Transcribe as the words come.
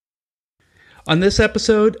On this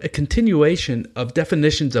episode, a continuation of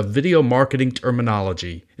definitions of video marketing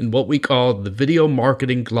terminology in what we call the Video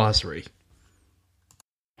Marketing Glossary.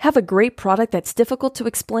 Have a great product that's difficult to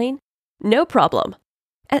explain? No problem.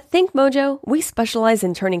 At ThinkMojo, we specialize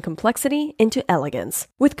in turning complexity into elegance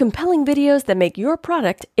with compelling videos that make your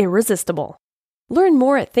product irresistible. Learn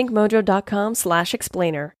more at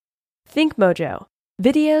thinkmojo.com/explainer. ThinkMojo,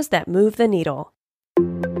 videos that move the needle.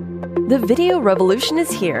 The video revolution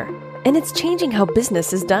is here, and it's changing how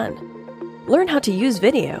business is done. Learn how to use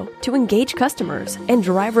video to engage customers and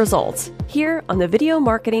drive results here on the Video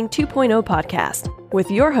Marketing 2.0 podcast with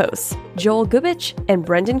your hosts, Joel Gubich and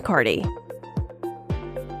Brendan Carty.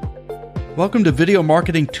 Welcome to Video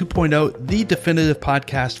Marketing 2.0, the definitive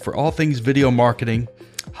podcast for all things video marketing.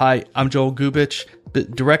 Hi, I'm Joel Gubich,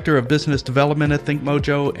 Director of Business Development at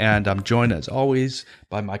ThinkMojo, and I'm joined as always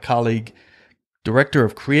by my colleague, Director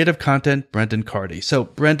of Creative Content, Brendan Carty. So,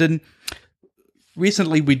 Brendan,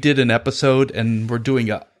 recently we did an episode, and we're doing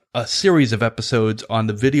a series of episodes on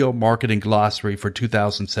the Video Marketing Glossary for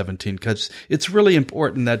 2017, because it's really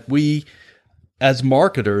important that we, as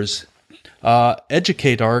marketers,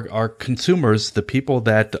 educate our consumers, the people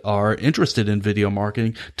that are interested in video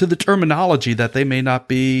marketing, to the terminology that they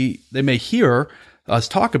may hear us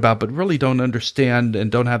talk about, but really don't understand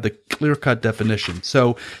and don't have the clear-cut definition.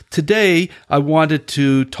 So today I wanted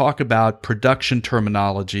to talk about production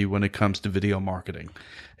terminology when it comes to video marketing.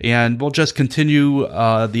 And we'll just continue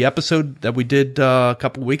the episode that we did a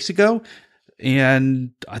couple weeks ago.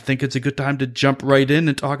 And I think it's a good time to jump right in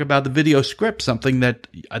and talk about the video script, something that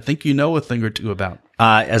I think you know a thing or two about.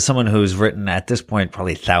 As someone who's written at this point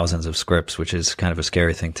probably thousands of scripts, which is kind of a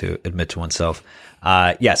scary thing to admit to oneself.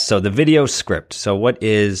 Yes, so the video script. So what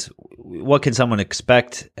can someone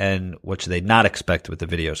expect and what should they not expect with the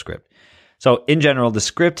video script? So in general, the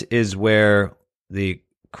script is where the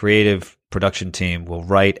creative production team will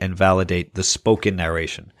write and validate the spoken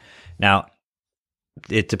narration. Now,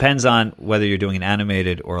 it depends on whether you're doing an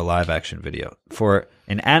animated or a live action video. For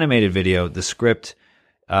an animated video, the script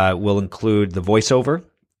will include the voiceover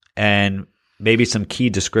and maybe some key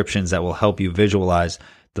descriptions that will help you visualize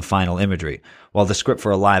the final imagery. While the script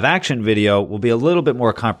for a live action video will be a little bit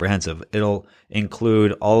more comprehensive. It'll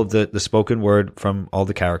include all of the spoken word from all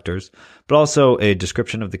the characters, but also a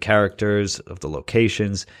description of the characters, of the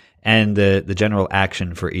locations, and the general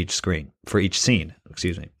action for each scene.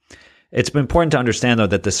 It's important to understand, though,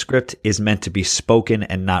 that the script is meant to be spoken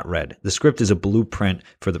and not read. The script is a blueprint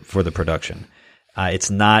for the production. It's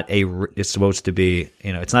supposed to be,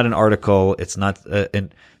 it's not an article. It's not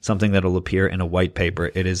something that'll appear in a white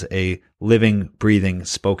paper. It is a living, breathing,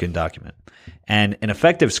 spoken document. And an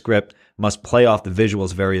effective script must play off the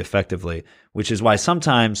visuals very effectively, which is why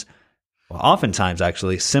oftentimes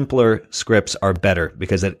actually, simpler scripts are better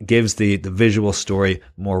because it gives the visual story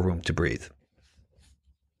more room to breathe.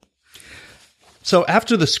 So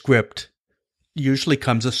after the script usually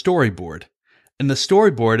comes a storyboard. And the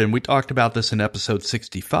storyboard, and we talked about this in episode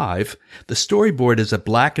 65, the storyboard is a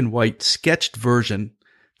black and white sketched version,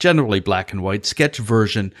 generally black and white sketch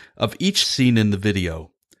version of each scene in the video.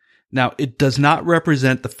 Now, it does not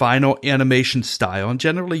represent the final animation style, and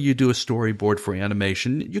generally you do a storyboard for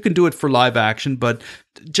animation. You can do it for live action, but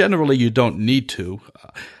generally you don't need to.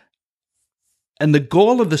 And the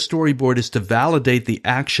goal of the storyboard is to validate the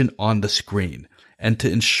action on the screen and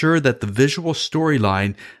to ensure that the visual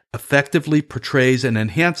storyline effectively portrays and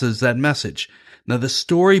enhances that message. Now, the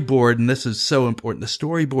storyboard, and this is so important, the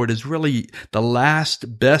storyboard is really the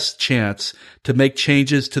last best chance to make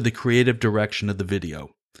changes to the creative direction of the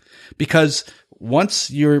video. Because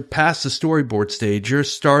once you're past the storyboard stage, you're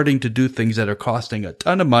starting to do things that are costing a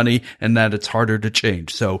ton of money and that it's harder to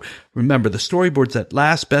change. So remember, the storyboard's that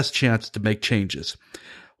last best chance to make changes.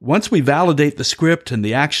 Once we validate the script and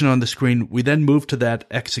the action on the screen, we then move to that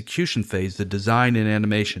execution phase, the design and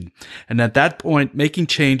animation. And at that point, making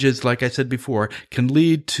changes, like I said before, can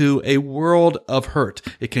lead to a world of hurt.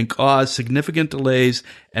 It can cause significant delays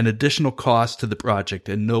and additional costs to the project,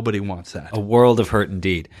 and nobody wants that. A world of hurt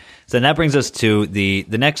indeed. So that brings us to the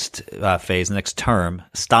next phase, the next term,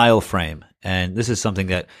 style frame. And this is something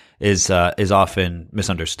that is often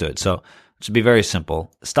misunderstood. So to be very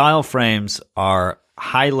simple, style frames are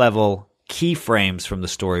high-level keyframes from the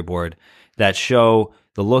storyboard that show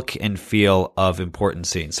the look and feel of important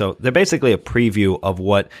scenes. So they're basically a preview of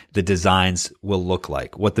what the designs will look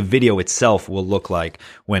like, what the video itself will look like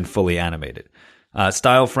when fully animated.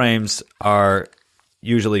 Style frames are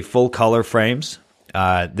usually full-color frames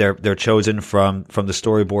They're chosen from the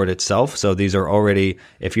storyboard itself. So these are already,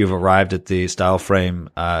 if you've arrived at the style frame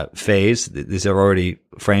phase, these are already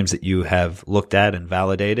frames that you have looked at and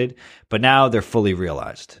validated. But now they're fully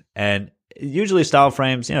realized. And usually style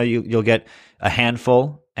frames, you'll get a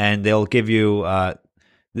handful, and they'll give you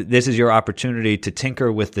this is your opportunity to tinker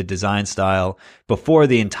with the design style before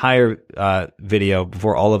the entire video,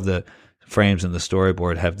 before all of the frames in the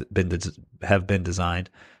storyboard have been designed.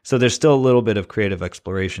 So there's still a little bit of creative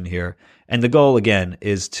exploration here. And the goal, again,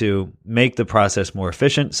 is to make the process more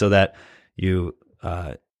efficient so that you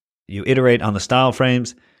iterate on the style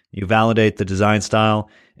frames, you validate the design style,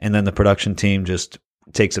 and then the production team just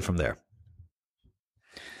takes it from there.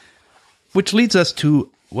 Which leads us to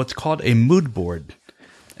what's called a mood board.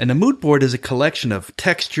 And a mood board is a collection of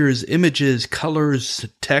textures, images, colors,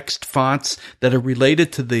 text, fonts that are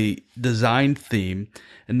related to the design theme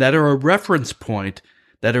and that are a reference point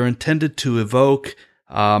that are intended to evoke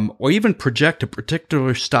or even project a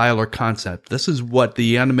particular style or concept. This is what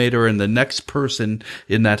the animator and the next person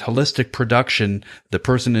in that holistic production, the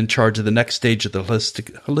person in charge of the next stage of the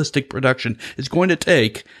holistic production, is going to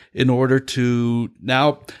take in order to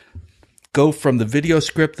now go from the video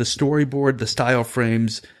script, the storyboard, the style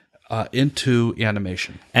frames, into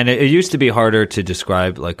animation. And it used to be harder to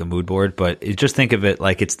describe like a mood board, but just think of it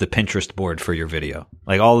like it's the Pinterest board for your video.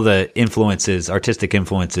 Like all of the influences, artistic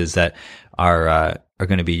influences that are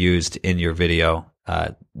going to be used in your video,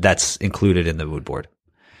 that's included in the mood board.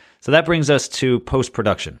 So that brings us to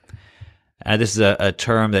post-production. This is a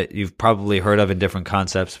term that you've probably heard of in different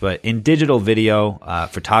concepts, but in digital video,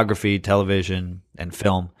 photography, television, and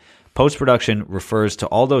film, post-production refers to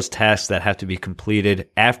all those tasks that have to be completed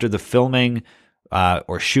after the filming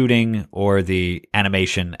or shooting or the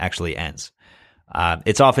animation actually ends.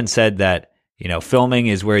 It's often said that filming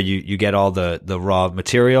is where you get all the raw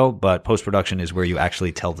material, but post-production is where you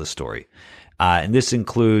actually tell the story. And this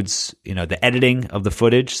includes the editing of the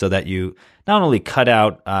footage so that you not only cut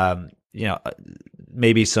out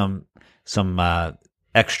maybe some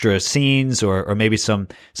extra scenes or maybe some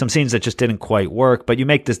scenes that just didn't quite work, but you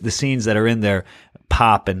make the scenes that are in there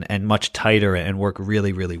pop and much tighter and work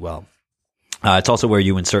really, really well. It's also where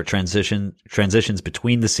you insert transitions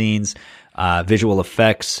between the scenes, visual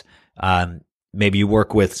effects. Maybe you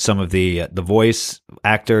work with some of the voice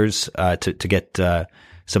actors to get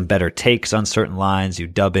some better takes on certain lines. You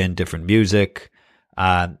dub in different music.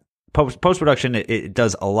 Post-production, it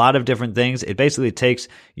does a lot of different things. It basically takes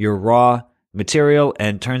your raw material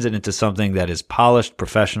and turns it into something that is polished,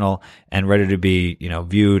 professional, and ready to be,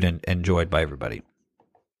 viewed and enjoyed by everybody.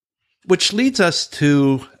 Which leads us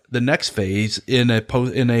to the next phase in a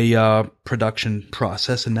production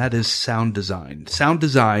process, and that is sound design. Sound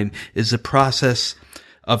design is a process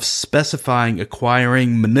of specifying,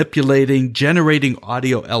 acquiring, manipulating, generating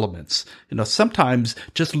audio elements. Sometimes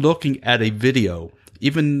just looking at a video,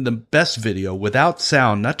 even the best video without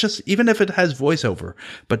sound, not just even if it has voiceover,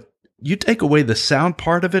 but you take away the sound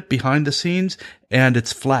part of it behind the scenes and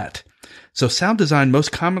it's flat. So sound design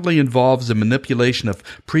most commonly involves the manipulation of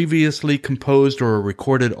previously composed or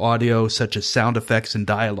recorded audio, such as sound effects and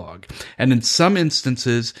dialogue. And in some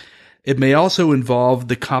instances, it may also involve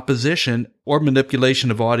the composition or manipulation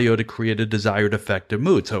of audio to create a desired effect or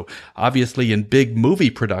mood. So obviously in big movie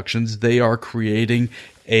productions, they are creating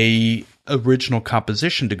a original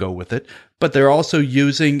composition to go with it, but they're also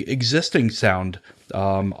using existing sound.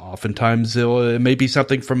 Oftentimes it may be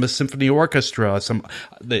something from a symphony orchestra.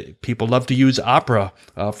 People love to use opera.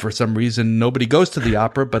 For some reason, nobody goes to the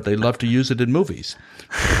opera, but they love to use it in movies.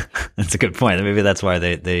 That's a good point. Maybe that's why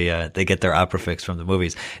they get their opera fix from the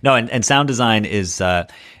movies. No, and sound design is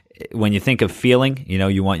when you think of feeling,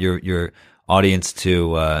 you want your audience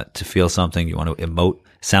to feel something. You want to emote.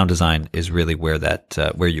 Sound design is really where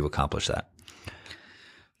you accomplish that.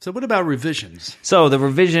 So what about revisions? So the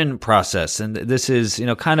revision process, and this is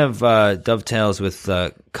kind of dovetails with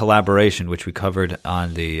collaboration, which we covered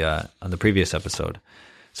on the previous episode.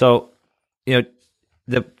 So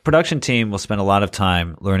the production team will spend a lot of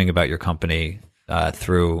time learning about your company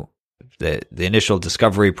through the initial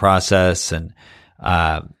discovery process and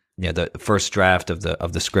the first draft of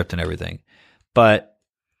the script and everything. But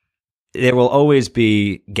there will always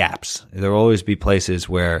be gaps. There will always be places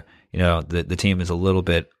where the team is a little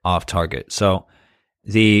bit off target. So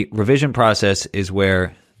the revision process is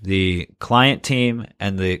where the client team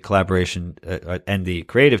and the collaboration and the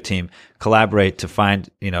creative team collaborate to find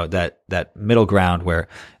that middle ground where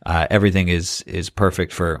everything is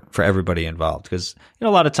perfect for everybody involved. Because a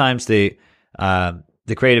lot of times the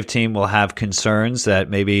creative team will have concerns that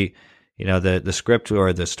maybe the script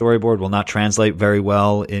or the storyboard will not translate very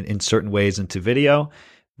well in certain ways into video,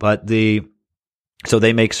 but so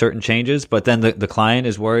they make certain changes, but then the client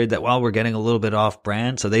is worried that, well, we're getting a little bit off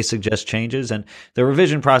brand. So they suggest changes. And the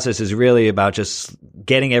revision process is really about just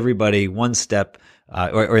getting everybody one step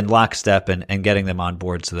or in lockstep and getting them on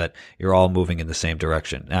board so that you're all moving in the same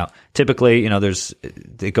direction. Now, typically,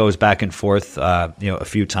 it goes back and forth, a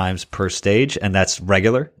few times per stage, and that's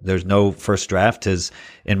regular. There's no first draft.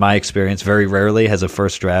 In my experience, very rarely has a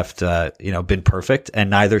first draft, been perfect, and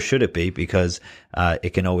neither should it be, because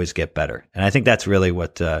it can always get better. And I think that's really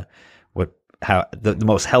how the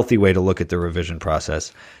most healthy way to look at the revision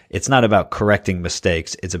process. It's not about correcting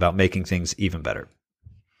mistakes. It's about making things even better.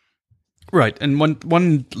 Right. And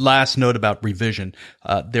one last note about revision.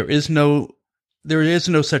 There is no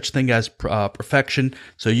such thing as perfection.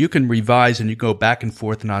 So you can revise and you go back and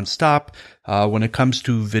forth nonstop. When it comes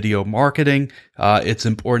to video marketing, it's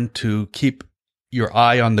important to keep your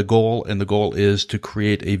eye on the goal. And the goal is to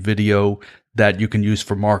create a video that you can use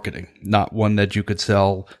for marketing, not one that you could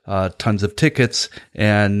sell tons of tickets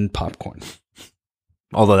and popcorn.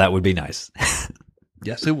 Although that would be nice.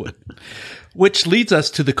 Yes, it would. Which leads us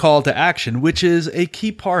to the call to action, which is a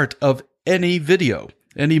key part of any video,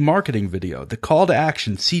 any marketing video. The call to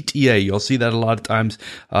action, CTA, you'll see that a lot of times,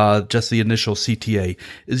 just the initial CTA,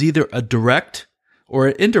 is either a direct or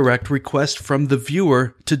an indirect request from the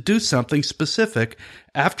viewer to do something specific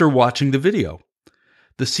after watching the video.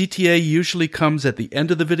 The CTA usually comes at the end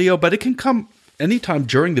of the video, but it can come anytime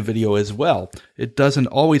during the video as well. It doesn't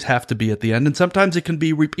always have to be at the end, and sometimes it can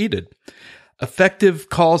be repeated. Effective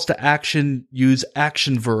calls to action use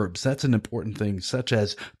action verbs. That's an important thing, such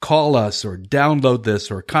as call us or download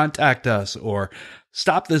this or contact us or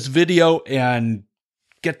stop this video and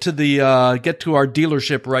get to our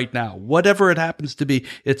dealership right now. Whatever it happens to be,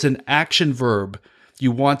 it's an action verb.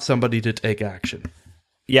 You want somebody to take action.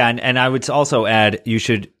 Yeah, and I would also add, you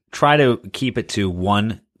should try to keep it to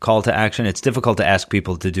one call to action. It's difficult to ask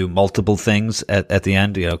people to do multiple things at the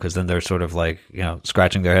end, because then they're sort of like,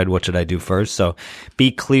 scratching their head. What should I do first? So be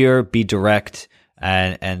clear, be direct,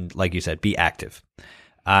 and like you said, be active.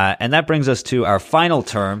 And that brings us to our final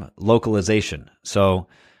term, localization. So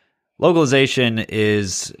localization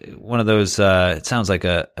is one of those, it sounds like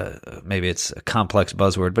maybe it's a complex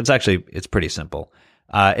buzzword, but it's pretty simple.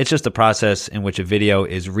 It's just a process in which a video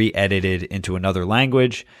is re-edited into another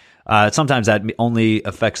language. Sometimes that only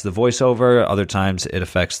affects the voiceover. Other times it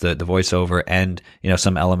affects the voiceover and,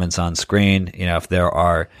 some elements on screen. If there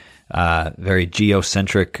are very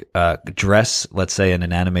geocentric dress, let's say in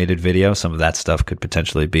an animated video, some of that stuff could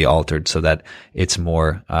potentially be altered so that it's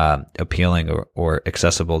more appealing or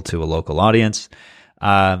accessible to a local audience.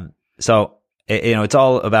 So it's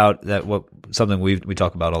all about that. Something we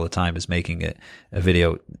talk about all the time is making a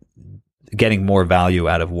video, getting more value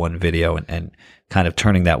out of one video and kind of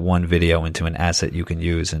turning that one video into an asset you can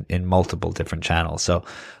use in multiple different channels. So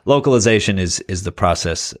localization is the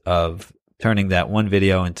process of turning that one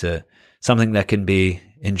video into something that can be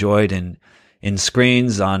enjoyed in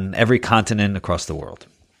screens on every continent across the world.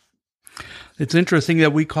 It's interesting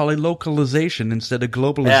that we call it localization instead of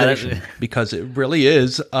globalization, because it really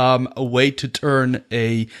is a way to turn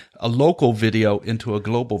a local video into a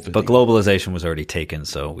global video. But globalization was already taken,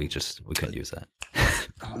 so we couldn't use that.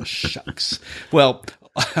 Oh, shucks. Well,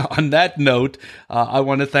 on that note, I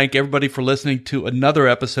want to thank everybody for listening to another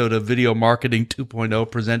episode of Video Marketing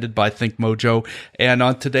 2.0 presented by ThinkMojo. And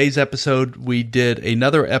on today's episode, we did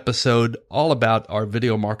another episode all about our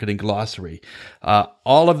video marketing glossary.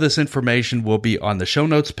 All of this information will be on the show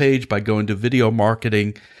notes page by going to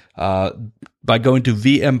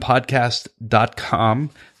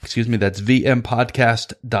vmpodcast.com. Excuse me, that's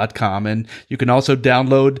vmpodcast.com. And you can also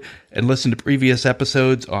download and listen to previous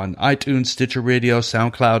episodes on iTunes, Stitcher Radio,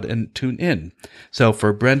 SoundCloud, and TuneIn. So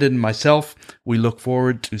for Brendan and myself, we look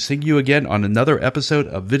forward to seeing you again on another episode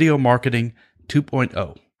of Video Marketing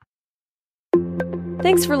 2.0.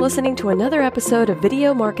 Thanks for listening to another episode of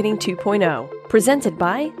Video Marketing 2.0, presented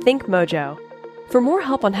by ThinkMojo. For more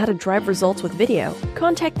help on how to drive results with video,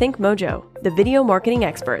 contact ThinkMojo, the video marketing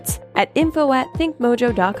experts, at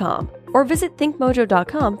info@thinkmojo.com or visit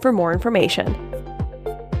thinkmojo.com for more information.